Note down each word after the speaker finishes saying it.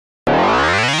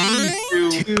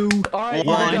2, All right,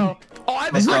 1. go. Oh,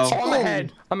 I'm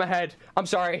ahead. I'm ahead. I'm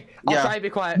sorry. I'll try to be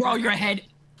quiet. Bro, you're ahead.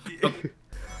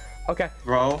 Okay.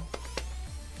 Bro.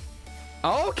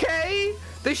 Okay.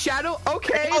 The shadow.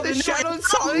 Okay. The shadow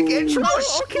Sonic intro.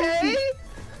 Okay.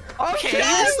 Okay,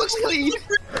 this looks clean.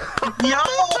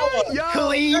 Yo,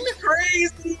 Clean. That's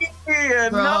crazy. Bro,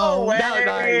 No way. that was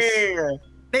nice.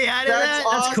 They added That's that.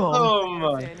 That's cool.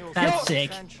 awesome. That's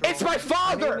sick. It's my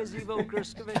father.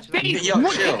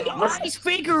 Yo, chill. Nice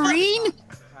figurine.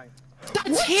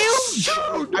 That's huge.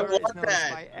 I want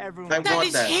that. That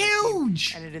is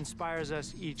huge. And it inspires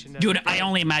us each and Dude, I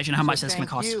only imagine how much that's gonna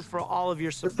cost. Thank you for all of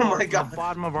your support my from God. the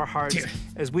bottom of our hearts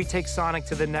as we take Sonic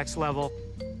to the next level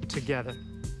together.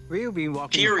 We've been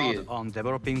working Period. hard on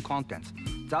developing content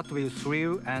that will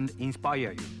thrill and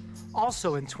inspire you.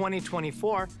 Also in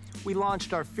 2024, we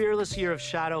launched our Fearless Year of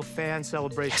Shadow fan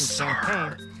celebration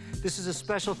campaign. This is a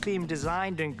special theme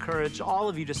designed to encourage all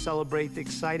of you to celebrate the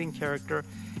exciting character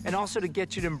and also to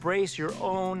get you to embrace your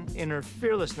own inner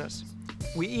fearlessness.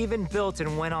 We even built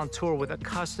and went on tour with a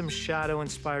custom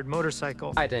Shadow-inspired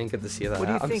motorcycle. I didn't get to see that. What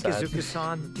do you I'm think, sad.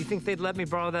 Izuku-san? Do you think they'd let me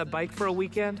borrow that bike for a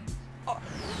weekend?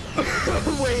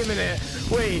 Wait a minute.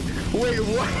 Wait,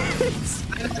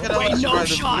 what? Wait, no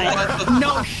shot.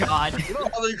 No shot.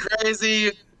 Holy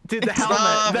crazy. Dude, the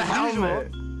helmet. The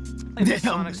helmet. At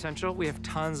Sonic Central, we have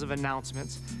tons of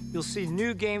announcements. You'll see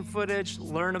new game footage,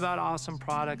 learn about awesome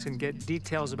products, and get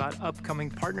details about upcoming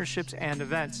partnerships and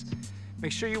events.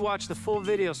 Make sure you watch the full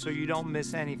video so you don't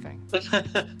miss anything.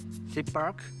 Sit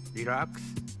back, relax,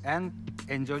 and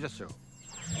enjoy the show.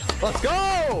 Let's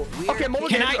go. Okay, mobile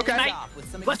Can games. I? Okay. Can I?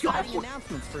 Let's go.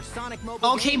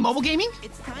 Okay, mobile gaming.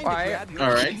 All right.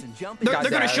 All right. They're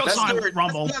gonna show That's Sonic Surge.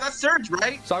 Rumble. Yeah, that's Surge,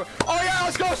 right? So, oh yeah,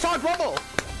 let's go. Sonic Rumble.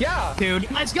 Yeah.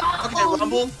 Dude, let's go. Okay,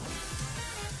 Rumble.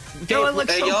 Yo, it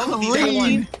looks Hey, so yo,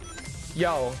 clean.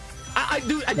 Yo. I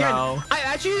do again. No. I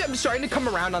actually am starting to come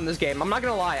around on this game. I'm not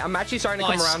gonna lie. I'm actually starting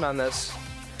to come around on this.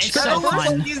 It's so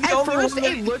fun. He's the At only first, one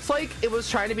that- it looks like it was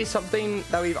trying to be something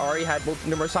that we've already had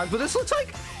numerous times, but this looks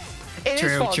like it is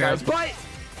True, Fall true. Guys, but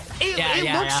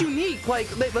it looks unique. Like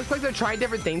they look like they're trying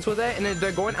different things with it, and then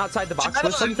they're going outside the box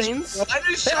with some things. Why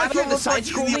does They like Shadow the look like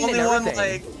he's the side-scrolling only and one,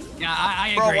 everything. like... Yeah,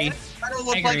 I Bro, agree. why does Shadow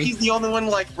look like he's the only one,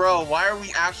 like, bro, why are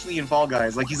we actually in Fall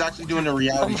Guys? Like, he's actually doing a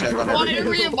reality check on Why everything. are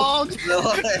we involved?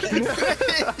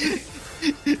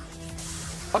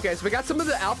 Okay, so we got some of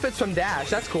the outfits from Dash.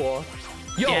 That's cool.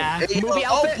 Yo, Yeah. movie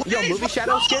outfit. Yo, movie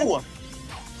Shadow skin.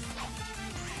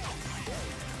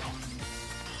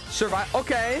 Survive.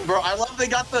 Okay. Bro, I love they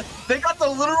got the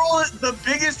literal the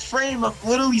biggest frame of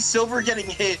literally Silver getting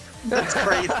hit. That's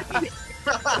crazy.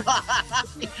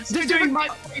 They're doing my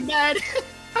bad.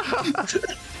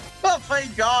 Oh my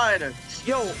god.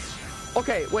 Yo.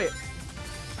 Okay, wait.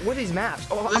 What are these maps?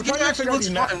 Oh, This game actually looks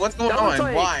fun. What's going on?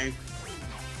 Like, Why?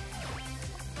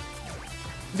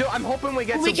 Dude, I'm hoping we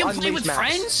get We some can play Unleashed with maps.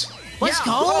 friends. Let's Yeah.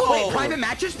 go. Oh, wait, private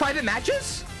matches? Private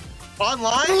matches?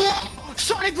 Online?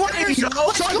 Sonic Runners. There you go.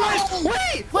 Let's Sonic go. Runners.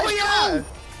 Wait. Let's Oh, yeah. go.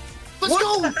 Let's What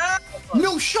go. the hell?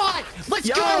 No shot. Let's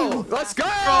Yo, go. let's go.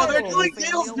 Bro, they're doing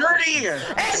Tails dirty.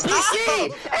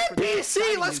 NPC.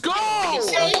 NPC. Let's go.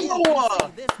 Oh.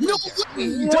 No.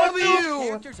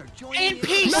 W.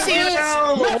 NPC.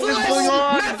 What is going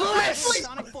on?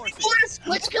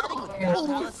 Let's go.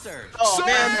 Oh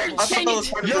man, I thought that was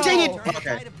part of the... Dang it.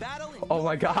 Okay. Oh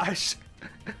my gosh.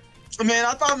 Man,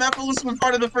 I thought Mephiles was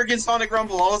part of the freaking Sonic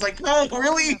Rumble. I was like, no,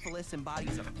 really?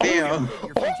 Damn.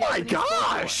 Oh my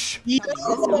gosh. Yo.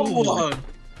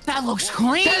 That looks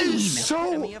clean.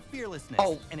 So.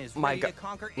 Oh my god.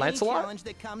 Lancelot?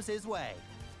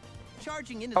 A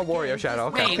Wario Shadow.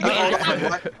 Okay.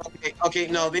 Wait, Okay,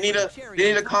 no, they need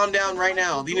to calm down right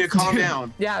now. They need to calm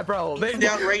down. Yeah, bro. Calm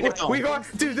down right now. We got,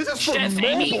 dude. This is for Chef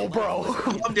Amy. mobile, bro.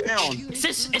 Calm down. Is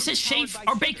this Shave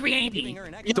or Bakery Amy?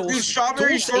 Dude,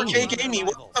 Strawberry Shortcake Amy,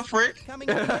 what the frick?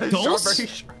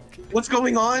 Dulce? What's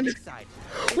going on?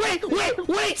 Wait.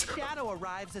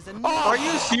 Are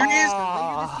you serious?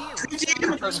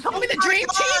 Come in the dream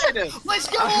team. Let's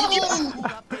go.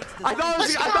 I thought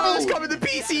it was coming to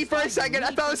PC for a second.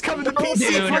 I thought it was coming to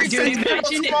PC for a Dude,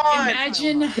 second.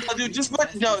 imagine. Oh, dude, just put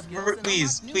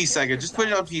please, Sega, just put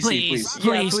it on PC, please.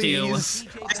 Please do.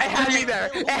 It had me there.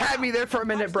 It had me there for a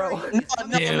minute, bro. No,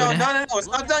 it's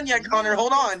not done yet, Connor.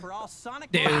 Hold on.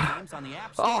 Dude.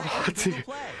 Oh, dude.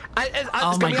 It's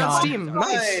Oh my coming on God. Steam.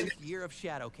 Nice. Year of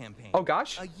Shadow campaign. Oh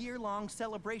gosh. A year-long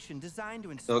celebration designed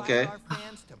to inspire Okay. our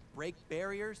fans to break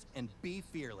barriers and be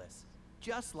fearless,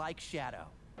 just like Shadow.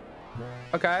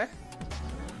 Okay.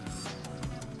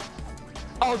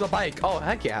 Oh, the bike. Oh,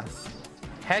 heck yeah.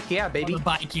 Heck yeah, baby. The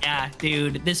bike, yeah,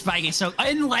 dude. This bike is so. I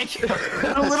didn't like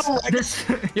A little like this.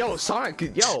 Yo,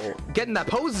 Sonic, yo, getting that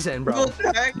poses in, bro. what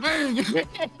the heck?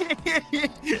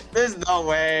 There's no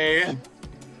way.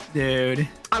 Dude.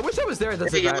 I wish I was there at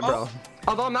this Hey, event, yo. bro.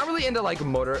 Although I'm not really into like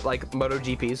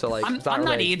MotoGP, so like I'm it's not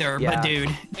really- either, yeah. but dude,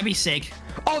 it'd be sick.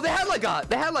 Oh, they had like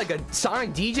a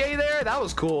Sonic DJ there. That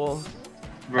was cool.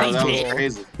 Bro, that was did.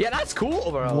 crazy. Yeah, that's cool,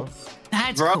 bro.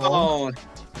 That's Bro, cool.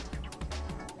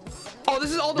 Oh,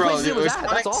 this is all the bro, places it was at.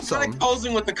 That's awesome. Sonic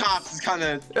posing with the cops is kind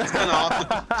of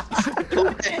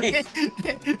awesome.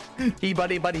 Hey,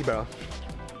 buddy, bro.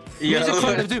 Yo. Music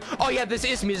from the Doom. Oh yeah, this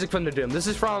is music from the Doom. This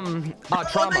is from Oh, they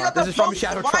Trauma. got This the is from post-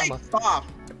 Shadow Mike, Trauma. Stop.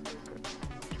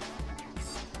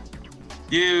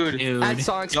 Dude. At Dude.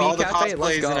 Sonic Yo, all Speed the Cafe,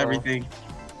 let's cosplays go. and everything.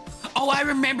 Oh, I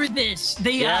remember this.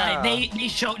 Yeah. They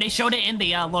showed it in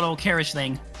the little carriage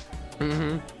thing.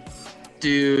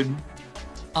 Dude,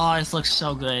 Oh, this looks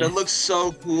so good. it looks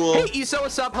so cool. Hey, Issa,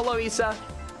 what's up? Hello, Issa.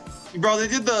 Bro, they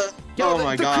did the. Yo, Oh the,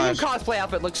 my the gosh. Cream cosplay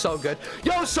outfit looks so good.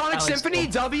 Yo, Sonic That looks Symphony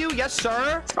cool. W, yes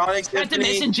sir. Sonic Anthem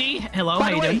Symphony. SNG. Hello, By how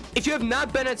the you way, doing? if you have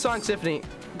not been at Sonic Symphony,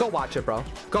 go watch it, bro.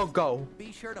 Go.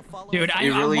 Be sure to follow Dude, us I It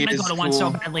really want to is go to one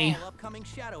so cool. badly. all upcoming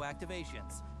Shadow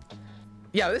activations.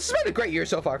 Yeah, this has been a great year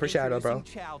so far for Shadow, bro.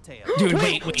 Introducing Chao Tales. Dude,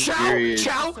 wait. Chow, Period.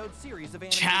 Chow. Episode series of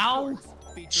anime Chow? shorts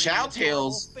featuring Chao the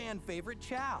Tales. adorable fan favorite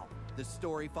Chao. The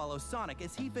story follows Sonic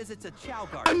as he visits a Chao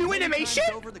garden. A new many animation?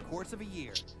 times over the course of a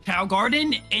year. Cow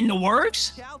Garden in the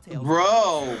works? Chao Tales.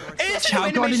 Bro. It's a Chow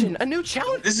new animation, a new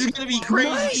challenge. This is gonna be crazy.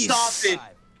 Nice. Stop it.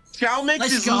 Chow Mix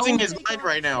Let's is go. losing his mind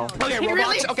right now. Okay, He Roblox.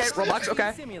 really- Okay, Roblox.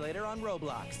 Okay. Simulator on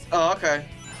Roblox. Oh, okay.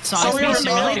 Sonic we Speed were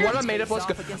Simulator? What I made up. Let's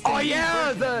go. Oh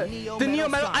yeah, the Neo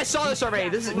Metal. I saw this already.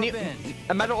 This is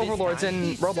a Metal Overlords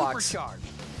in Roblox.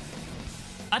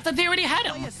 I thought they already had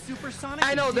Play him. as Supersonic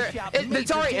I know and they're. dish out It's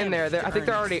major already in there. damage I think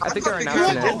they're to already. earn I think they're I thought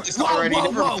announcing they it. did this Whoa, already. whoa,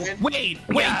 Never whoa. mind. Wait,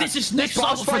 Yeah. this is next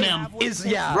Boss level for fight them. Is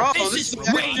yeah. Bro, This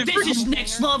is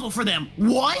next level for them.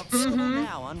 What?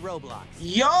 now on Roblox.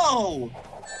 Yo.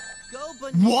 Go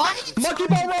bananas. What? Monkey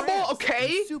Ball Rumble.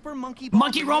 Okay. Super Monkey Ball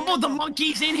Monkey Rumble, the Banana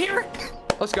monkey's in here?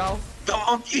 Let's go. The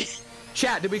monkey.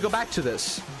 Chat. Did we go back to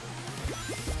this?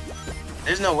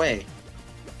 There's no way.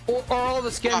 Or all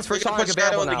the skins Watch, for they're gonna Sonic put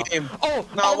Shadow available in now? the game. Oh,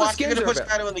 No, all the watch, they're skins gonna are put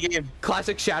available. Shadow in the game.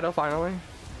 Classic Shadow finally.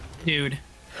 Dude.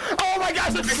 Oh my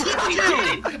gosh! I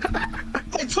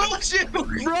told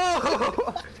you.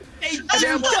 Bro! They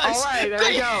Alright,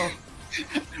 there you go.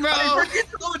 Bro, I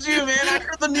freaking told you, man. I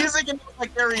heard the music and I was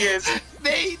like, there he is.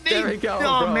 There we go,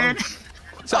 oh, bro. man.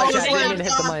 Sorry, I was chat, didn't like, mean to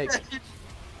hit the mic.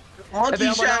 Monkey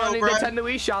Available now Shadow, on the bro.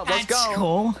 Nintendo eShop. Let's That's go.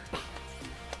 cool.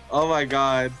 Oh my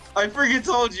god. I freaking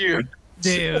told you.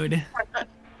 Dude.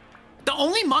 The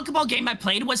only Monkey Ball game I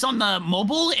played was on the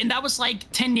mobile, and that was like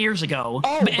 10 years ago.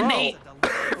 Oh, and bro. they,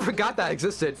 I forgot that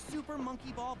existed. Super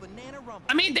Monkey Ball Banana Rumble.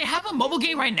 I mean, they have a mobile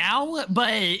game right now,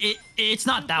 but it's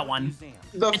not that one.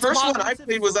 The It's first a one I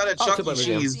played was at a Oh, Chuck it's a E.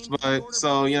 video. Cheese, but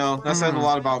so you know that said a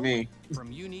lot about me.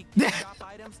 From unique shop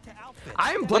items to outfits.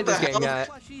 I haven't played What this the game hell? yet.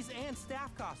 Plushies and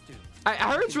staff costumes. I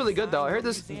heard it's really good though. I heard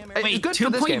this. It's Wait, good 2 for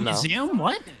this Point game though. Museum?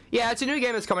 What? Yeah, it's a new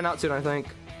game that's coming out soon, I think.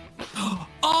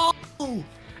 Oh! Oh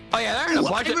yeah, there's a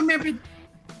bunch I of remember.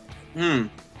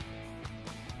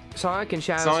 Sonic and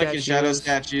Shadow Sonic statues. and Shadow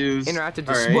statues. Interactive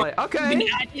All display. right. Okay. When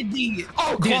I did the...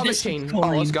 Oh, Dude, claw this is machine. clean. Oh,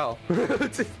 let's go.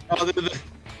 Oh,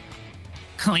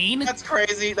 Clean? that's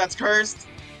crazy. That's cursed.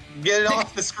 Get it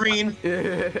off the screen.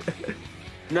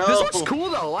 No. This looks cool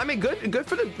though. I mean, good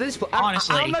for this.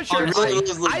 Honestly, I'm not sure. It really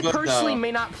does look I good, personally though.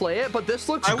 may not play it, but this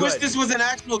looks I good. wish this was an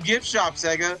actual gift shop,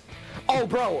 Sega. Oh,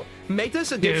 bro, make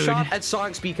this a gift Dude. shop at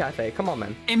Sonic Speed Cafe. Come on,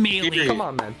 man. Immediately. Come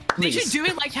on, man. They Please. should do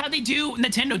it like how they do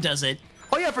Nintendo does it.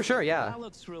 Oh yeah, for sure. Yeah. That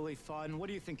looks really fun. What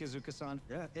do you think, Izuka-san?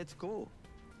 Yeah, it's cool.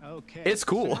 Okay. It's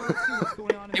cool. So let's see what's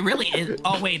going on in It really is.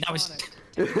 Oh, wait, that was...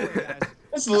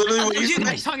 That's literally I what was you you said.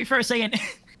 guys talking for a second.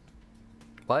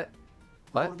 What?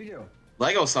 What?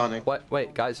 Lego Sonic. What?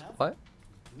 Wait, guys. What?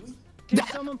 Can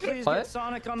someone please What? get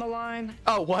Sonic on the line?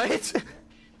 Oh, what?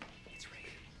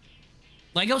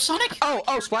 Lego Sonic?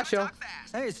 Oh, Splash Show.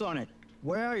 Hey, Sonic,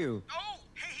 where are you? Oh,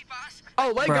 hey, boss.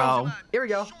 Oh, Lego. Bro. Here we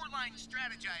go. Shoreline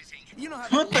strategizing. You know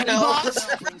how What the to hell?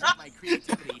 brings up my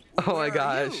creativity. Oh my Where are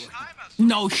gosh. you?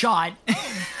 No shot.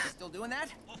 Still doing that?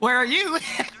 Where are you?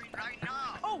 Right now.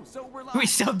 Oh, so we're live. We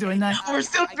still doing that? We're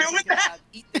still I doing guess that?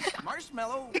 Eat this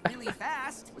marshmallow really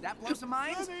fast. Would that blow some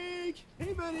minds? Hey,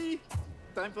 buddy.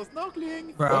 Time for snorkeling.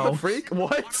 What Bro. the freak?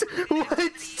 What?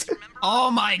 What?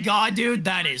 Oh my god, dude,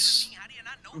 that is... How do you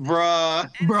not know?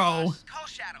 Bruh. Bro. Call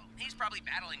Shadow. He's probably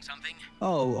battling something.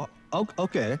 Oh,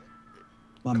 okay.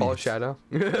 Call Shadow.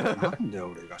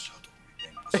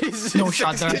 No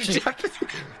shot there. Actually.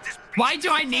 Why do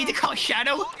I need to call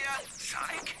Shadow?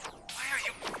 Sonic, why are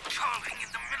you calling in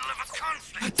the middle of a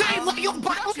conflict? Dang, look, you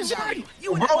Bio-Lizard!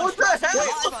 Bro, what the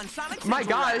hell? My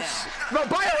gosh. No,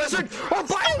 Bio-Lizard! Oh,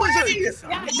 Bio-Lizard!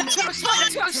 Yeah, that's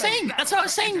what I was saying. That's what I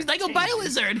was saying. Lego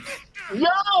Bio-Lizard.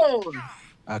 Yo!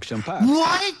 Action pack.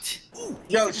 What?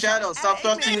 Yo, Shadow, stop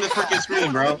thrusting the freaking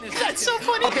screen, bro. That's so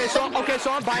funny. Okay, so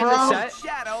I'm buying this set.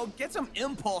 Shadow, get some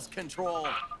impulse control.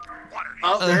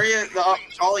 Oh, there he is.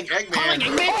 Calling Eggman. Calling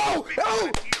Eggman.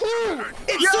 Oh!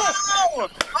 It's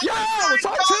Yo! it's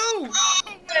on two!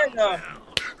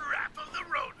 Grapple the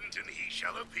rodent and he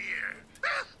shall appear.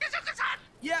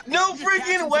 Yeah. No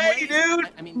freaking way, dude!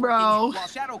 I mean, Bro. While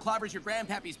Shadow clobbers your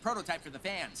grandpappy's prototype for the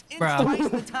fans, it's Bro. twice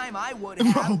the time I would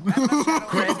have.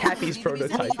 Grandpappy's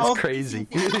prototype is crazy.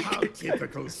 How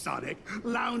typical Sonic,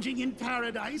 lounging in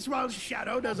paradise while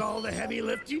Shadow does all the heavy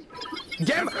lifting.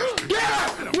 Gamma!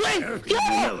 Wait!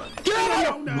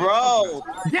 Gamma! Bro!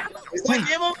 Yeah. Is that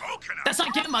Gamma? That's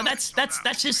not Gamma. That's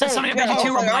just Sonic Yeah, Adventure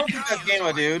 2 I Robot. don't think that's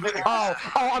Gamma, dude. Oh,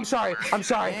 I'm sorry.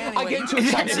 I get too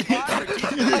excited.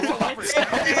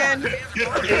 Man.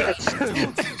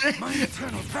 My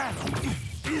eternal battle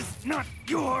is not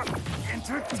your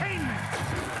entertainment.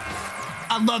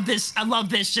 I love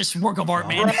this just work of art,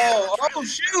 man. Bro, oh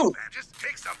shoot! Just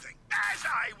take something. As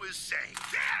I was saying.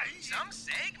 Some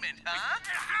segment, huh?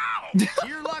 How?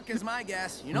 Your luck is my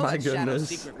guess. You know My that's Shadow's goodness.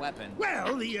 secret weapon.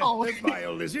 Well, the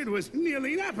Bio-Lizard was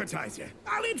nearly an appetizer.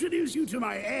 I'll introduce you to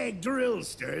my egg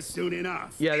drillster soon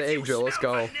enough. Yeah, the egg drill. Let's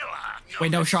go.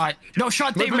 Wait, no shot. No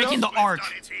shot. They're making the arc.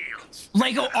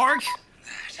 Lego arc.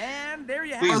 And there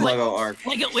you have Please, it. Lego Arc.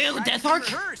 Lego Death arc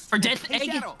or Death egg.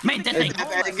 Man, Death egg.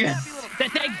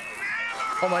 Death egg.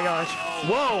 Oh my gosh.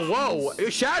 Whoa.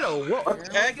 Shadow. Whoa.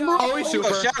 Egg? Oh, he's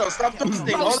super. Shadow, stop thrusting.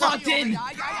 Bro, Hold on. locked in.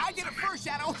 I get it first,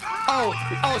 Shadow.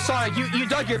 Oh, sorry. You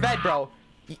dug your bed, bro.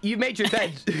 You made your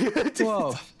bed.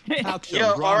 Whoa.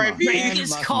 Yo, R.I.P. Rate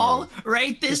this call.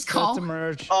 Rate this call.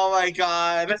 Oh my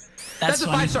god. That's a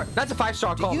funny. 5-star. That's a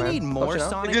 5-star call, Do you man. need more Don't you know?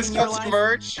 Sonic Just in your got some life?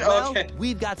 merch? Well, Okay.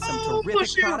 we've got some terrific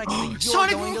shoot. products that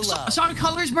you're going to love. Sonic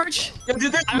Colors merch. Yo,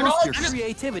 dude, there's I don't know. merch. Your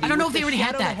creativity. I don't know with if they the already had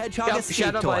Shadow the that. Hedgehog Yep, escape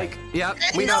Shadow toy. Bike. Yep,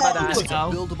 we know about that. Let's go.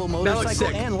 Buildable That looks motorcycle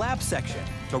sick. and lap section.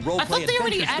 To I roleplay thought they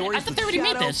already adventure stories I thought they already with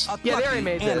made Shadow, this. a Yeah, they already Clucky,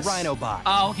 made and this. Rhinobot.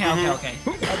 Oh, okay.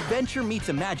 Adventure meets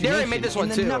imagination already made this one in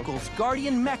the too. Knuckles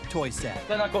Guardian Mech toy set.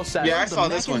 The Knuckles set. Yeah, I Build a saw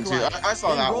mech this one and too. glide. I saw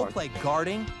Then that one. roleplay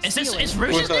guarding, Is this stealing,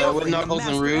 Rouge? With Knuckles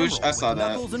and Rouge. I saw that.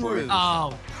 Knuckles and before. Rouge.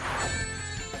 Oh.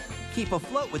 Keep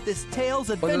afloat with this Tales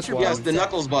this Adventure one? Yes, the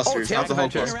Knuckles Busters. Oh, Not the whole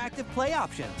Tails bus. interactive play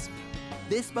options.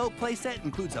 This boat playset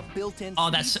includes a built-in Oh,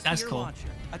 that's speed cool. launcher,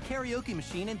 a karaoke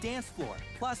machine and dance floor,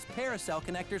 plus paracel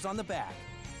connectors on the back.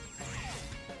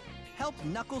 Help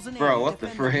Knuckles and Bro, Andy what the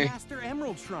defend frick? Master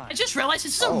Emerald Shrine. I just realized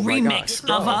this is a Oh my remix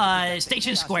gosh. of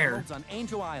Station Square. On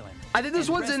Angel Island. I think this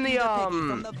And one's in the rescue piggy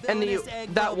from villainous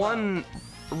egg that Bobo. one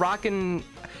rockin'.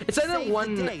 It's in that Save the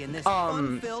one day in this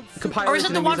fun-filled compilation Or is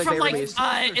it the of one music from they like released.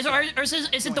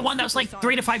 is it the one that was like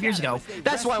 3 to 5 years ago?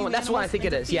 That's one I think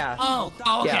it is. Yeah. Oh,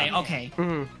 okay, Yeah. okay.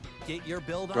 Get your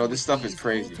build Bro, on this with stuff is these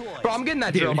crazy. cool toys. Bro, I'm getting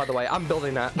that drill, by the way. I'm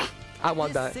building that. I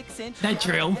want that. This 6-inch That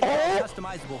drill.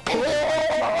 customizable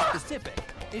specific.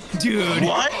 Dude.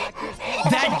 What?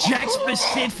 That Jack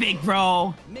specific,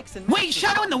 bro. Mix and Wait, match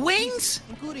Shadow with and the Wings?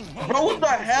 including Bro, what the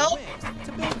hell?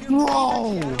 to build your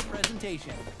Whoa. favorite Shadow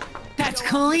presentation. That's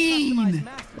clean.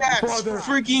 That's Brother.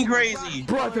 freaking crazy.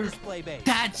 Brother. Display base.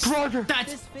 That's This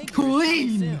figure is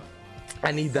clean. soon.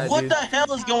 I need that, What dude. the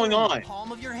hell is going on?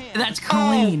 Palm of your hand. That's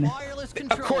clean. Wireless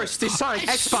Of course, the Sonic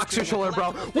Xbox controller,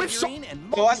 bro. With so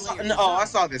Oh, I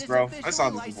saw this, bro. I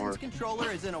saw this before. Controller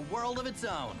is in a world of its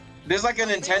own. There's like a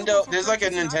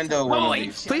Nintendo one of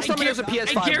these. Please tell me there's a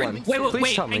PS5 one. Please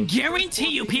Wait, tell me. I guarantee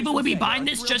you people would be buying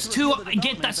this just to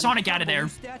get that Sonic out of there.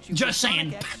 Just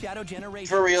saying.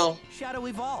 For real. Shadow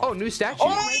Evolve. Oh, new statue.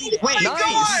 Oh my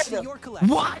nice. god!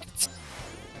 What?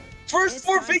 First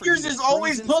 4 figures is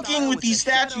always hooking with these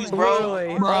statues, bro.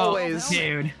 Really? Bro, Always.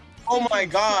 dude. Oh my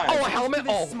god. Oh, a helmet?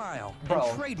 Oh, Smile bro.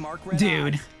 and trademark red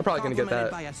Dude. eyes, I'm probably gonna get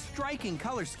complemented that. by a striking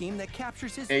color scheme that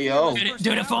captures his Hey, yo.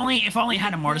 Dude, if only I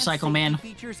had a motorcycle, man.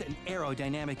 Features and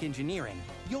aerodynamic engineering.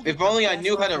 You'll If get only the I best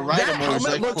knew how to ride That a helmet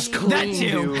motorcycle. looks That clean,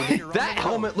 too. dude. That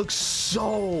helmet looks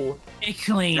so. It's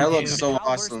clean. That looks dude. so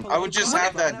awesome. I would just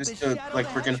have that just to like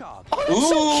freaking. Oh, that's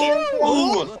so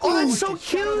cute. Ooh. Oh, that's so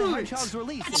cute.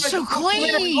 It's so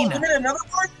clean. Wait, another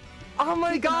one? Oh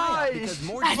my gosh! That's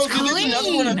There's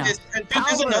another one of this. And dude,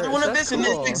 there's another one of this, and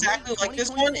cool. it's exactly like this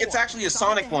one. It's actually a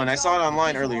Sonic one. I saw it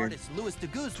online earlier.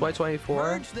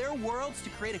 2024. Their worlds to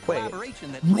create a Wait.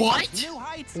 collaboration that What? reaches new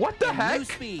heights What the and heck? new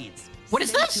speeds. What is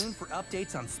Stay this? tuned for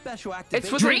updates on special It's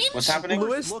for activations. Dreams? What's happening?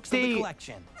 Louis Looks of the D.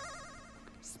 collection.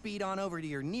 Speed on over to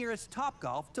your nearest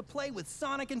TopGolf to play with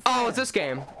Sonic and Oh, friends. it's this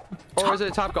game. Or is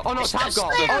it TopGolf? Oh no, It's just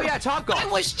TopGolf. there. Oh yeah, TopGolf. I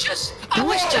was just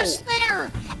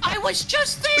there. I was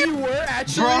just there. You were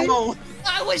actually. Bro,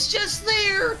 I was just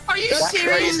there. Are you that's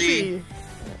serious? crazy.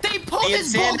 They pulled The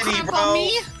this insanity, bullcrap bro. on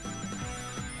me.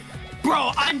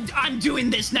 Bro, I'm doing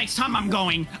this next time I'm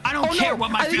going. I don't care what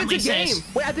my I think family it's a game. says.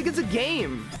 Wait, I think it's a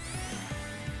game.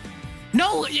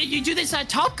 No, you do this at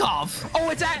TopGolf. Oh,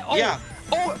 it's at. Oh, Yeah.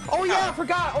 Oh yeah, I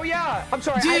forgot. Oh yeah. I'm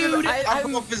sorry. Dude.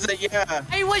 Yeah.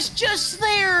 I was just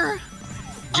there.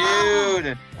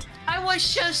 Dude. I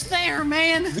was just there,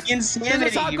 man. The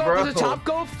insanity, bro. There's a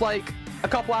TopGolf like a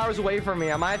couple hours away from me.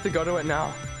 I might have to go to it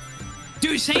now.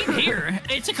 Dude, same here.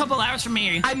 It's a couple hours from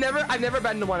me. I've never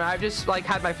been to one. I've just like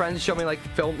had my friends show me like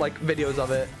videos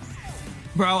of it.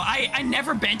 Bro, I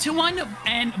never been to one,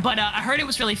 but I heard it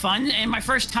was really fun. And my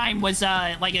first time was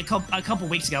like a couple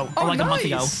weeks ago, or like a month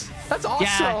ago. That's awesome.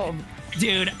 Yeah,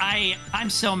 dude, I'm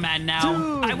so mad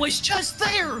now. Dude. I was just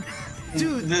there.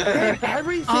 Dude,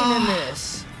 everything in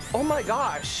this. Oh my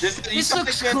gosh. This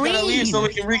looks Gonna leave so clean.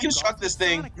 we can reconstruct this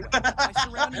thing. By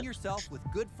surrounding yourself with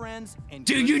good friends and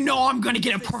Dude, you know I'm gonna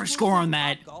get a perfect score on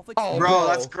that. Oh, Bro,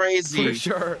 that's crazy. For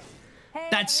sure.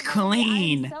 That's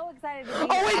clean. So excited to be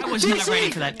Oh wait, I was not ready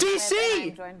DC, for that.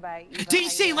 DC.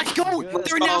 DC, let's go.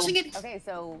 They're announcing it. Okay,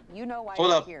 so you know why Hold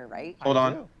we're up. here, right? Hold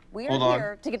on. We Hold are on.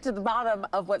 here to get to the bottom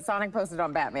of what Sonic posted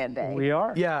on Batman Day. We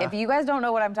are. Yeah. If you guys don't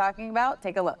know what I'm talking about,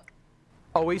 take a look.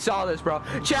 Oh, we saw this, bro.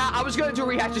 Chat, I was gonna do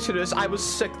reactions to this. I was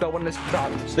sick though when this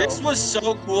dropped. So. This was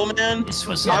so cool, man. This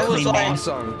was so I was clean, like, man.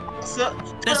 awesome. So,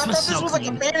 I This thought was this so was like a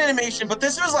clean. fan animation, but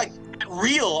this was like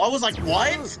real. I was like,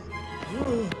 what?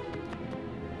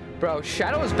 Bro,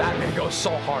 Shadow's Batman goes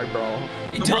so hard, bro.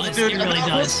 It does. Dude, It really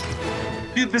does.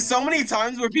 Dude, there's so many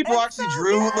times where people actually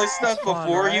drew this stuff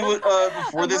before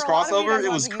before this For a lot of you crossover. guys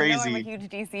It was watching, you know I'm a crazy. huge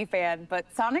DC fan, but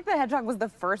Sonic the Hedgehog was the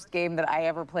first game that I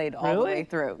ever played all the way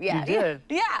through. Yeah, You did?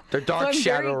 Yeah. The Dark So I'm very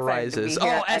Shadow excited to be Rises.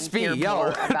 here Oh, and SB, hear yo, more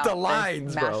the about this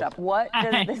lines, bro. mashup. What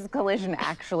does this collision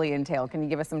actually entail? Can you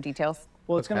give us some details?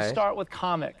 Well, it's going to Okay. start with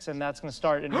comics, and that's going to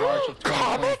start in March of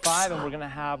 2025, and we're going to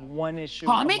have one issue.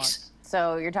 Comics?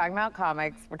 So you're talking about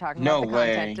comics. We're talking No about the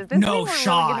way. content. Does this No mean we're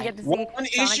shot. really going to get to see One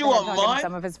Sonic issue the a Hedgehog and month?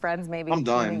 some of his friends maybe I'm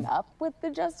done. teaming up with the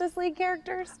Justice League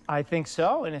characters? I think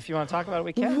so, and if you want to talk about it,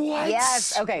 we can. What?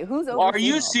 Yes. Okay. Who's over? Are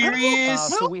you serious?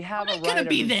 So we have a Sonic gonna writer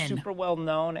be who's then? super well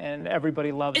known, and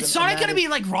everybody loves him. Is and Sonic that gonna be is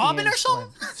like Robin Ian or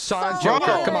something? Flynn. Sonic Bro.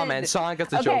 Joker. Come on, man. Sonic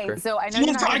gets the Okay, Joker. so I know you're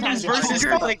not Titans going to versus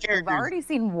but Sonic we've characters. already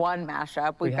seen one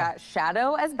mashup. We've got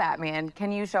Shadow as Batman.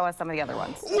 Can you show us some of the other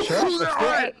ones? Sure, let's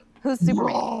do it. Who's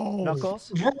Superman?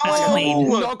 Knuckles. Clean.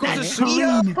 Knuckles That's is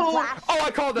clean. Flash. Oh, I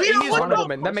called it. You know Amy's what? Wonder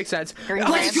Woman. That makes sense. Green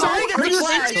Let's go. Lantern. Green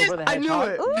Flash. Lantern. Silver the I knew Hedgehog.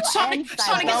 it. Ooh, Sonic and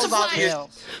Sonic gets a That was flash.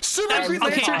 Tails. Super Okay, Green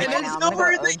Lantern. okay. And then Now I'm gonna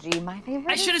Silver go OG. My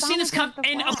favorite. I should have seen this come, Sonic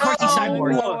and is of the course he's Oh.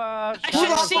 Cyborg. Well, I Who's should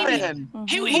have seen it. Aquaman?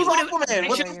 He Who's would've- Aquaman? I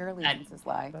What's- should've- Your allegiances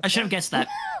lie. I should have guessed that.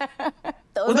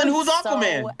 Those Well, then are who's so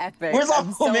Aquaman? Epic. Where's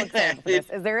I'm so Aquaman excited for this.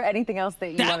 Is there anything else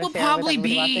that you That want would to share probably with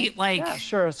everybody be about like. Yeah,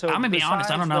 sure. So I'm gonna be honest,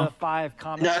 I don't besides know. the 5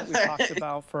 comics that we talked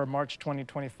about for March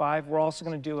 2025, we're also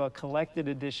going to do a collected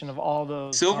edition of all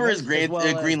those. Silver comics, is great. as well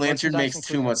as Green Lantern merchandise, makes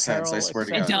too much sense, I including swear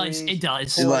to apparel, It God. does. It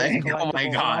does. toys, Like, oh collectibles, my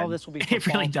and God. all this will be It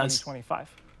for really fall does. 2025.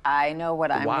 I know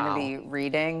what I'm Wow. going to be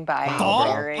reading by Oh,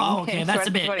 sharing. okay, that's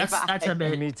a bit. That's a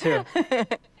bit. Me too.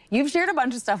 You've shared a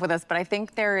bunch of stuff with us, but I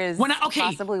think there is Okay.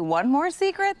 possibly one more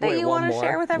secret that you want to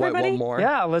share with everybody. Wait, one more.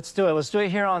 Yeah, let's do it. Let's do it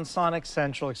here on Sonic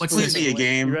Central. What's It's gonna be a exclusively.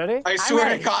 game. You ready? I swear to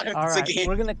ready. God, All it's right, a game.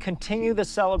 we're going to continue the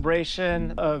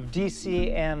celebration of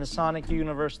DC and the Sonic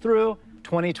universe through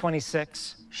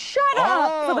 2026. Shut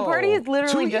up! So the party is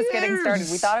literally 2 just getting started.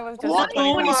 years. We thought it was just What? 2025,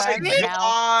 Oh my but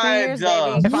now 2 years,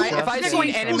 God. baby. If I see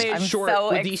an animated I'm short so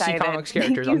with DC excited. Comics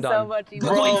characters, Thank I'm you so done. much. You Bro.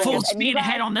 guys. Going full And you speed guys,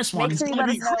 ahead on this one. Make sure you gonna let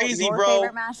us be know crazy, your bro.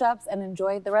 favorite mashups and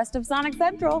enjoy the rest of Sonic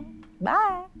Central.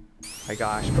 Bye. My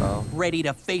gosh, bro. Ready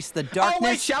to face the wait,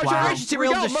 darkness? Shadow Generations, here we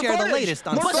Thrilled go, to more share the footage. latest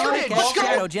on More Sonic footage. and Let's go.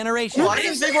 Shadow Generation. I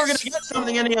didn't think we were gonna get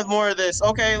something any of more of this.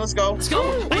 Okay, let's go. Let's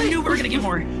go. I knew we were gonna get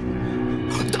more.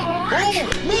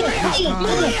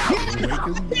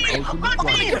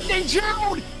 Hey,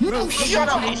 Gerald! No, Shut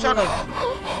up! Shut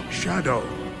up! Shadow.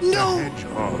 No. The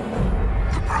Hedgehog.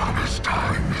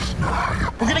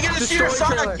 We're gonna get to see your story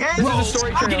son trailer. again. This is the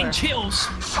story I'm trailer. getting chills.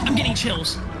 I'm getting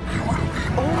chills.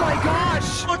 Oh my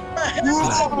gosh! What the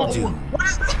hell? Dude. What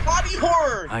is this body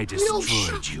horror? I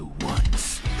destroyed you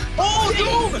once. Oh,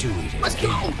 dude! Do it Let's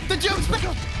go! The joke's back!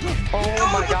 Oh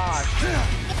my gosh!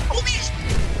 Holy shit!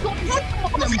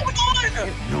 What's going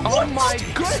on? Oh my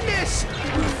goodness!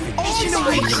 Oh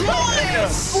my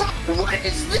goodness! What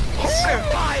is this? Oh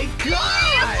my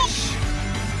gosh!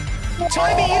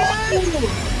 Time eater!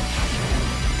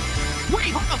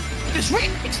 Wait, hold up. This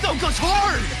remake still goes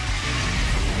hard!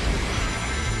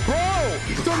 Bro!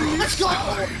 Let's go!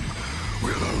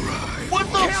 What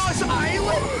the Chaos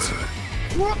Island?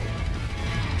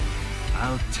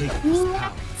 I'll take this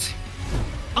out.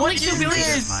 What is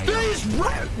this? This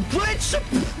Blitz!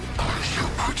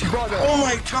 Brother. Oh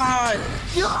my god!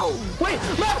 Yo! Wait!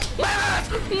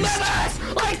 Memphis!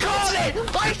 I called it!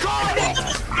 I called it!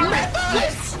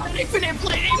 Memphis! Infinite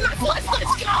play!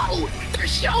 Let's go! They're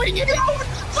showing it!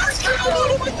 Let's go!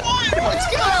 Oh my god! Let's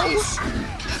go!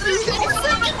 Oh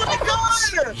my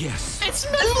god! Yes. It's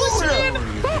Memphis, man!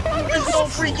 It's so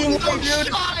freaking Oh, way, dude!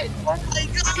 shot! Oh my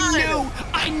god!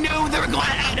 I knew they were going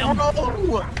to add him!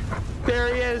 Oh.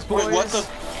 There he is, boys. Wait, what the?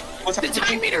 What's The happening?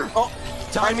 time meter! Oh,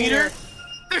 time meter?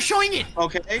 They're showing it!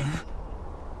 Okay.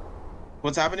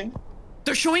 What's happening?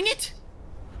 They're showing it?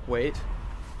 Wait.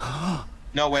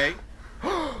 No way.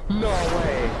 No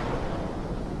way.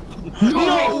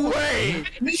 No way!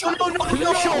 No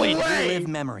way! Relive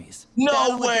memories. No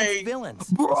Battle way. against villains.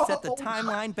 Set the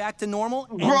timeline back to normal.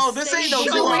 and Bro, this ain't no stay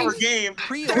 2-hour game.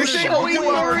 Pre-order This ain't no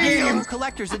 2-hour game.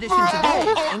 collector's edition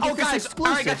today and get this guys, I already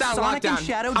exclusive got that Sonic and lockdown.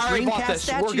 Shadow I already bought Dreamcast this.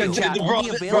 We're statue. good, chat. Bro, Only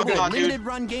bro, available at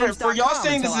dude. For y'all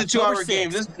saying this is a 2-hour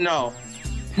game, this no.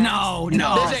 No.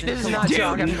 This is not Dude,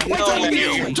 joking. no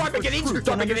Wait, way. Drop beginnings.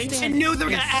 I knew they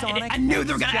were gonna add it. I knew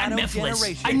they were gonna add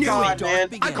Memphis. I knew God, it.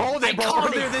 man. I called it, bro.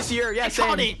 Earlier this year. Yes, I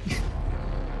called it.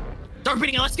 Start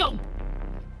beating it. Let's go.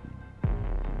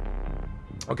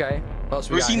 Okay. What else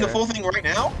we We're got seeing the here? full thing right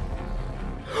now?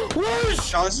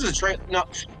 Whoosh! No, this is a train. No,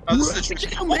 this is a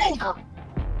train. Omega.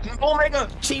 Omega.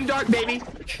 Team Dark, baby.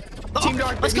 Team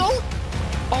Dark, Let's baby. go.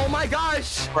 Oh my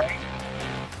gosh. Right.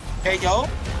 Hey, yo.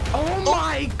 Oh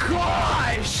my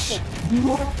gosh.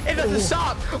 It doesn't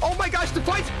stop. Oh my gosh, the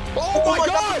fight. Oh my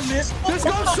gosh. This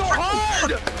goes so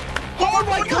hard. Oh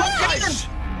my gosh.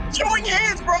 Throwing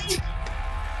hands, bro.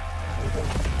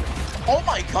 Oh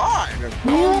my god.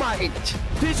 Oh my.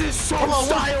 This is so Bro,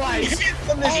 stylized.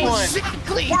 From this one.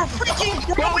 Exactly. We're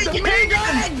freaking throwing the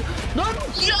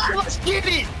hands. Yeah, let's get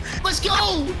it. Let's go.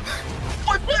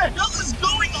 What the hell is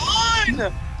going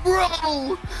on?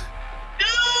 Bro.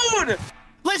 Dude.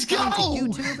 Let's go. Come to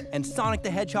YouTube and Sonic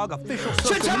the Hedgehog official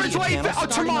social September media 25th. channel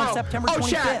starting Tomorrow. on September Oh, 25th.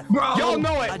 chat. Bro. Y'all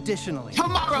know it. Additionally,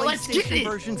 Tomorrow, let's get PlayStation it.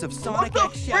 versions of Sonic What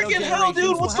X the Shadow freaking hell,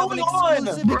 dude? What's Generations will going have an on?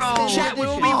 exclusive Bro. extended Chat,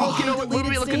 we'll be edition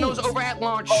looking, deleted those scenes. over at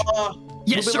launch.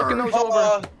 Yes, we'll be looking sir. those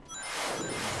over.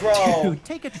 Bro. Dude,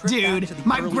 take a trip Dude, back to the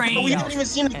my early brain. We haven't even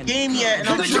seen the game yet, and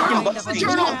I'm The freaking journal. busting. The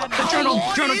journal.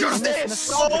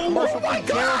 This? Oh my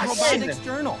gosh. Robotnik's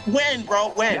journal. When, bro?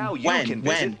 When? Now you When? can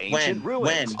When? visit ancient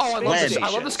ruins. Oh, I love this. I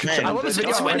love this. When? I love this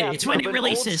video. It's when it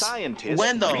releases.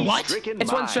 When though? What?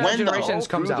 It's when Shadow When though? Generations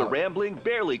comes Through the out. rambling,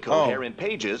 barely coherent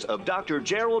pages of Dr.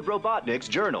 Gerald Robotnik's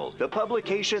journal, the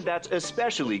publication that's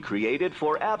especially created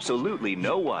for absolutely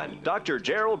no one. Dr.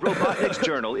 Gerald Robotnik's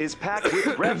journal is packed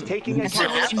with breathtaking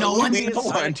accounts no of one? previous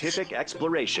scientific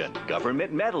exploration,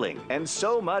 government meddling, and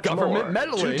so much Government more.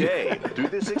 meddling? Today, through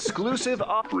this exclusive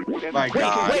offer, My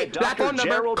God. Wait, that Dr. phone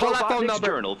number. Gerald Call that phone Robotnik's number.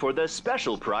 journal for the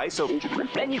special price of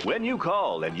when you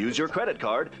call and use your credit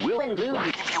card, we'll Give you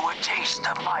a taste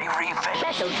of my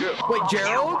revenge. Wait,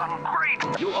 Gerald?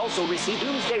 You'll also receive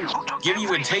Doomsday. Give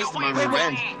you a taste of my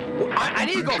revenge. I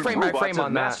need to go frame by Robots frame of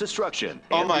on mass that. destruction.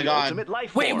 Oh and my the God. ultimate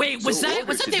life Wait, form. was So that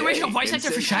order the today original voice and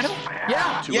actor for send Shadow?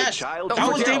 Yeah. to Yes, a child that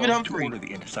was Gerald. David To Humphrey. order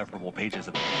the indecipherable pages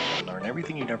of and learn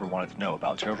everything you never wanted to know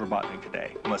about Gerald Robotnik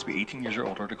today. You must be 18 years or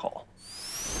older to call.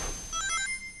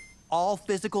 All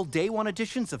physical day one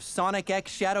editions of Sonic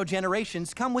X Shadow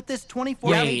Generations come with this 24-page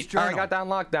Wait, journal. I got that on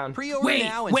lockdown. Pre-order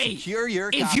now and secure your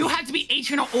If copy. you have to be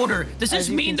 18 or older, does this As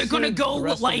you mean can they're gonna see, go the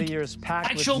rest of like the year is packed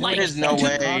with actual new like There's no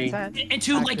way.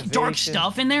 into like dark activation,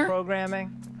 stuff in there? Programming,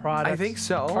 products, I think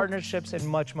so. partnerships, and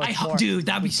much more. Dude,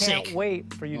 that'd be We can't sick.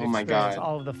 wait for you to Oh my experience God.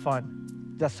 all of the fun.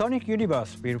 The Sonic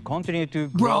universe will continue to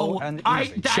grow Bro, and I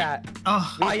innovate. Chat.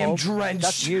 We I am hope drenched.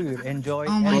 that you will enjoy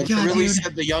Oh my and God, Really dude.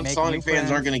 said the young make Sonic new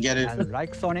fans aren't friends, gonna get it. And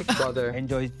like Sonic, Brother.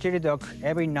 enjoy chili dog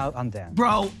every now and then.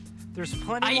 Bro, There's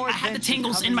plenty I more had the adventures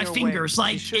tingles coming in my your fingers, way.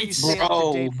 like, Be sure you it's- stay up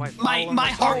to date by following my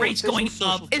us heart on rate's official going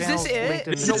social up. Is this channels it? linked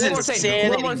in This No, is one more thing.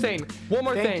 insanity. One more thing. One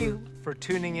more Thank thing. you for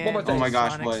tuning in. One more thing. Oh my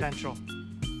gosh, Sonic boy. Central.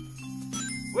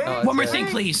 one more thing,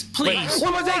 please. Please.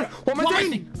 One more thing. One more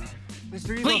thing.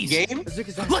 Please. Game?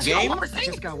 Let's Game? go. One more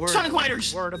thing. Sonic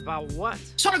Riders. Word about what?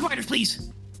 Sonic Riders,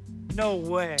 please. No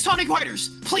way. Sonic Riders,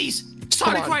 please.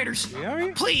 Sonic Riders,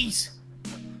 please.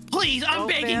 Please, I'm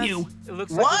begging you. It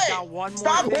looks like we got one more.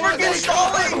 Stop freaking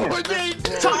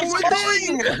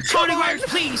stalling! Sonic Riders,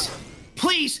 please.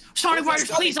 Please, Sonic Riders,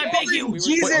 please, I beg you.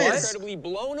 Jesus! Incredibly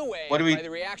blown away by the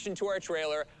reaction to our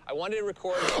trailer. I wanted to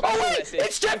record a message.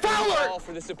 It's Jeff Fowler! All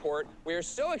for the support. We are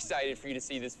so excited for you to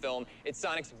see this film. It's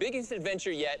Sonic's biggest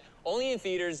adventure yet, only in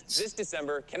theaters this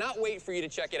December. Cannot wait for you to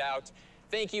check it out.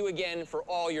 Thank you again for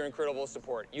all your incredible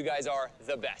support. You guys are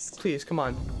the best. Please, come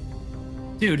on.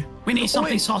 Dude, we need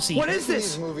something saucy. What is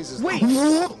this? Wait,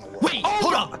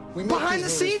 hold up. Behind the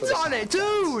scenes on it,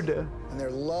 dude. And their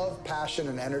love, passion,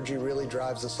 and energy really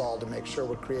drives us all to make sure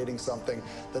we're creating something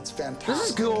that's fantastic. This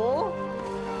is cool.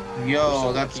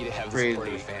 Yo, that's lucky to have the crazy. support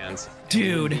of the fans.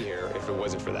 Dude. Here if it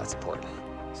wasn't for that support.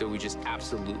 So we just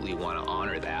absolutely want to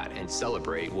honor that and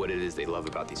celebrate what it is they love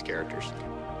about these characters.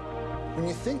 When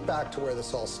you think back to where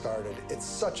this all started, it's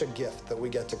such a gift that we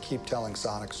get to keep telling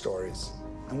Sonic stories.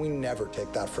 And we never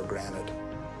take that for granted.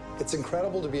 It's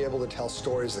incredible to be able to tell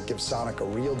stories that give Sonic a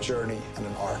real journey and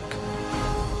an arc.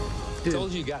 Dude.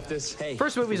 Told you got this. Hey,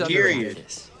 first movie's underrated.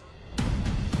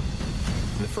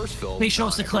 In the first film, Please show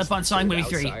us the clip on Sonic Movie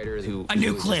 3. A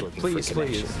new clip. Please.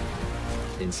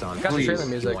 In Sonic, he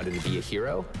wanted to be a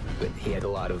hero, but he had a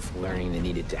lot of learning that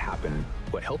needed to happen.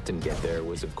 What helped him get there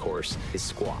was, of course, his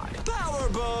squad.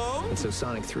 Powerbomb! And so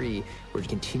Sonic 3, we're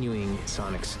continuing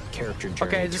Sonic's character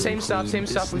journey. Okay, it's the same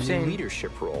stuff we've seen.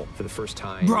 Leadership role for the first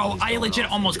time. Bro, I legit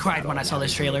almost cried when I saw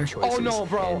this trailer. Oh no,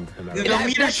 bro.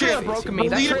 That trailer broke me.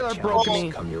 That trailer broke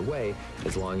me. Come your way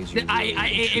as long as you.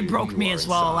 It broke me as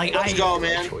well. Like Let's go,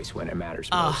 man. Choice when it matters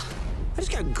most. I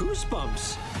just got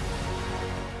goosebumps.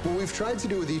 What we've tried to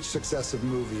do with each successive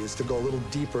movie is to go a little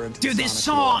deeper into Dude, the this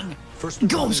Sonic song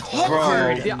goes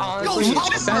hard. Yeah, honestly,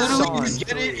 Literally, just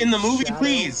get it in the movie, Shadow,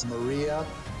 please. Maria,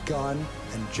 Gunn,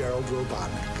 and Gerald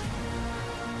Robotnik.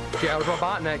 Gerald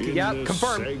Robotnik, yeah,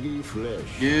 confirmed.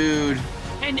 Dude.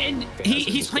 And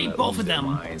he's playing both of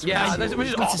them. Yeah, which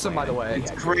is awesome, by the way.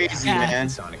 It's crazy, man.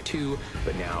 Sonic 2,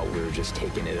 but now we're just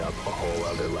taking it up a whole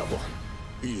other level.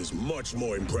 He is much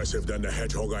more impressive than the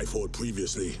Hedgehog I fought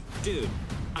previously. Dude,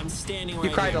 I'm standing right You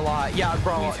cried here. a lot. Yeah,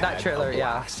 bro, We've that had trailer, a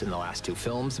yeah. blast in the last two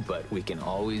films, but we can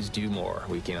always do more.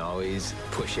 We can always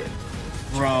push it.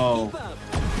 Bro.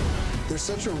 There's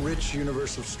such a rich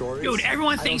universe of stories. Dude,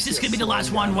 everyone thinks this could be the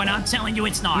last one when I'm telling you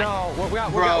it's not. No, we got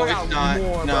It's not.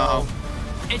 more, No.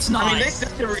 It's not. I mean, they said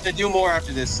they were gonna do more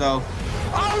after this, so.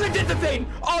 Oh, they did the thing!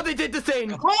 Oh, they did the thing!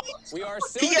 We are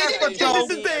so Yes, excited let's go.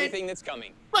 to see everything that's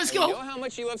coming. Let's And go. We know how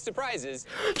much you love surprises.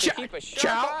 So keep a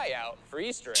sharp eye out for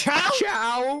Easter eggs.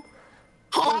 Ciao!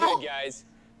 Good, guys.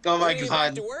 Oh my We're gonna get back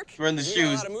God. to work. We're in the We got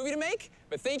shoes. a lot of movie to make,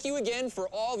 but thank you again for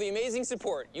all the amazing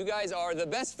support. You guys are the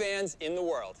best fans in the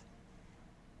world.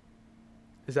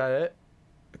 Is that it?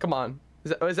 Come on.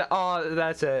 Is that oh,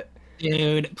 that's it.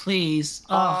 Dude, please.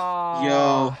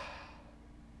 Yo.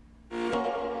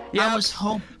 Yeah, I was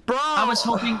hoping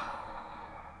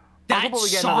that hope we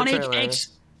get another Sonic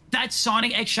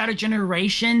trailer. X Shadow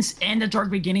Generations and the Dark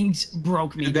Beginnings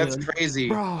broke me, Dude, dude. that's crazy.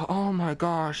 Bro, oh my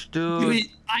gosh, dude. Dude,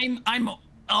 I'm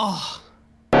oh.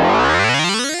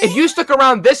 If you stuck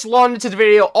around this long into the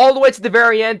video all the way to the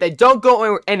very end, then don't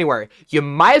go anywhere. You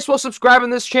might as well subscribe on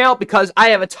this channel because I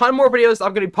have a ton more videos that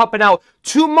I'm going to be pumping out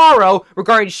tomorrow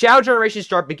regarding Shadow Generations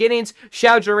Dark Beginnings,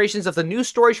 Shadow Generations of the new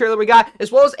story trailer we got,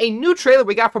 as well as a new trailer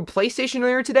we got from PlayStation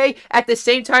earlier today at the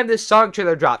same time this Sonic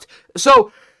trailer dropped.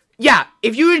 So, yeah,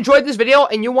 if you enjoyed this video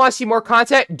and you want to see more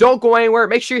content, don't go anywhere.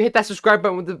 Make sure you hit that subscribe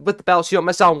button with the bell so you don't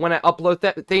miss out when I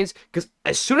upload things. Because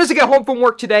as soon as I get home from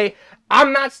work today,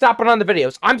 I'm not stopping on the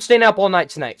videos. I'm staying up all night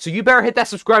tonight. So you better hit that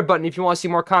subscribe button if you want to see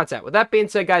more content. With that being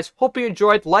said, guys, hope you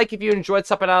enjoyed. Like if you enjoyed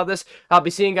something out of this. I'll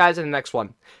be seeing you guys in the next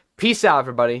one. Peace out,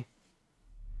 everybody.